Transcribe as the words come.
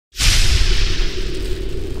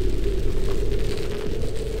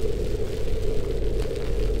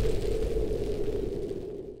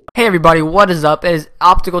Hey everybody, what is up? It is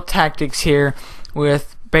Optical Tactics here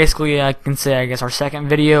with basically, I can say, I guess, our second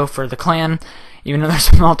video for the clan, even though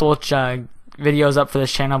there's multiple videos up for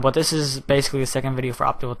this channel, but this is basically the second video for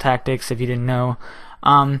Optical Tactics, if you didn't know.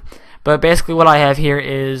 But basically what I have here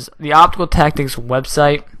is the Optical Tactics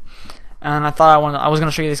website, and I thought I was going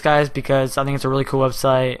to show you this, guys, because I think it's a really cool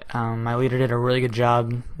website. My leader did a really good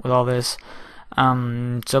job with all this.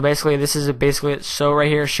 So basically, this is so right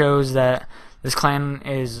here shows that this clan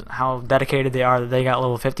is how dedicated they are, that they got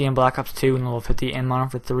level 50 in Black Ops 2 and level 50 in Modern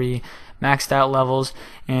Warfare 3 maxed out levels,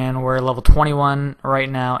 and we're level 21 right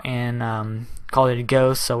now in Call of Duty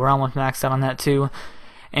Ghosts, so we're almost maxed out on that too.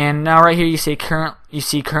 And now right here you see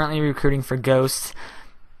currently recruiting for Ghosts.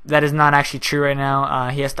 That is not actually true right now.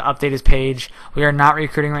 He has to update his page. We are not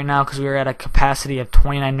recruiting right now because we are at a capacity of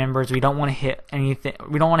 29 members. We don't want to hit anything.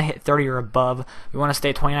 We don't want to hit 30 or above. We want to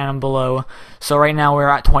stay 29 and below. So right now we're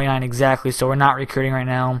at 29 exactly. So we're not recruiting right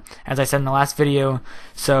now, as I said in the last video.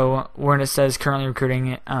 So when it says currently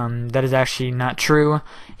recruiting, that is actually not true.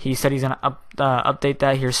 He said he's gonna update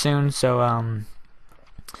that here soon. So when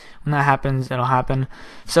that happens, it'll happen.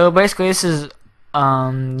 So basically, this is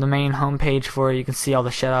the main homepage for it. You can see all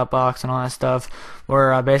the shout out box and all that stuff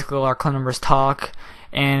where basically all our clan members talk,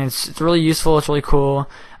 and it's really useful. It's really cool.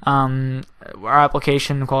 Our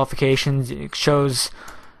application qualifications, it shows,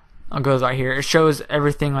 it goes right here. It shows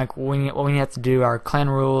everything, like what we have to do, our clan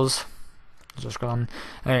rules. Just scroll on.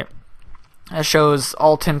 Okay. It shows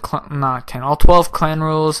all 12 clan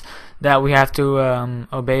rules that we have to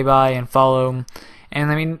obey by and follow. And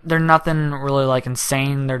I mean, they're nothing really like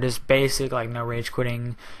insane. They're just basic, like no rage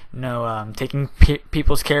quitting, no taking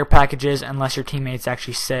people's care packages unless your teammates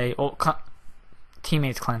actually say, well,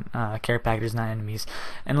 teammates care packages, not enemies,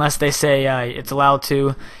 unless they say it's allowed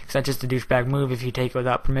to, because that's just a douchebag move if you take it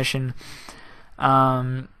without permission.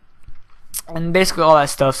 And basically all that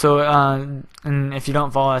stuff. So and if you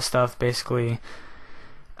don't follow that stuff, basically,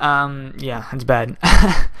 yeah, it's bad.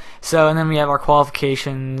 So, and then we have our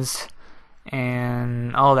qualifications,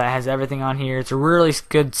 and all that has everything on here. It's a really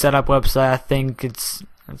good setup website. I think it's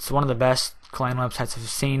one of the best clan websites I've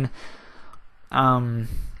seen.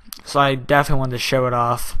 So I definitely wanted to show it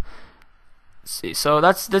off. Let's see, so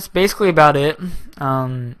that's basically about it.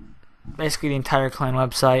 Basically the entire clan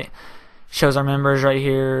website shows our members right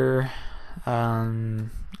here, all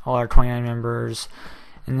our 29 members,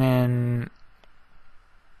 and then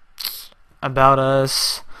about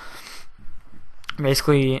us.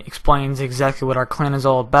 Basically explains exactly what our clan is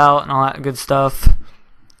all about and all that good stuff.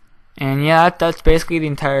 And yeah, that's basically the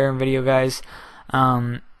entire video, guys.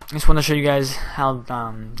 Just want to show you guys how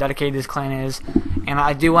dedicated this clan is, and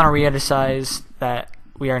I do want to re-emphasize that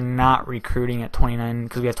we are not recruiting at 29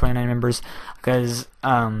 because we have 29 members, because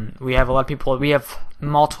we have a lot of people, we have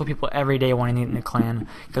multiple people every day wanting to get in the clan,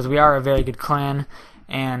 because we are a very good clan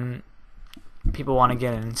and people want to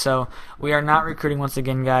get in. So we are not recruiting once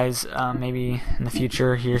again, guys. Maybe in the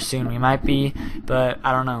future here soon we might be, but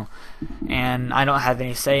I don't know, and I don't have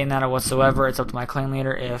any say in that or whatsoever. It's up to my clan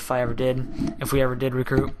leader if we ever did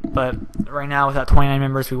recruit. But right now, with that 29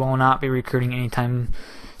 members, we will not be recruiting anytime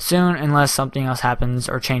soon unless something else happens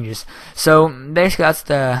or changes. So basically that's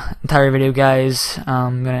the entire video, guys.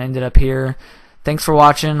 I'm gonna end it up here. Thanks for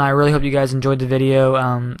watching. I really hope you guys enjoyed the video.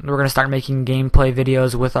 We're going to start making gameplay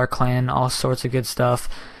videos with our clan, all sorts of good stuff.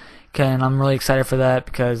 And I'm really excited for that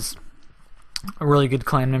because really good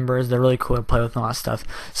clan members, they're really cool to play with and all that stuff.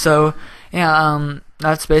 So, yeah,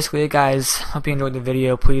 that's basically it, guys. Hope you enjoyed the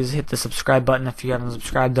video. Please hit the subscribe button if you haven't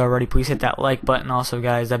subscribed already. Please hit that like button also,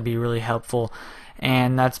 guys. That'd be really helpful.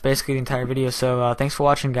 And that's basically the entire video. So, thanks for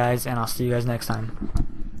watching, guys, and I'll see you guys next time.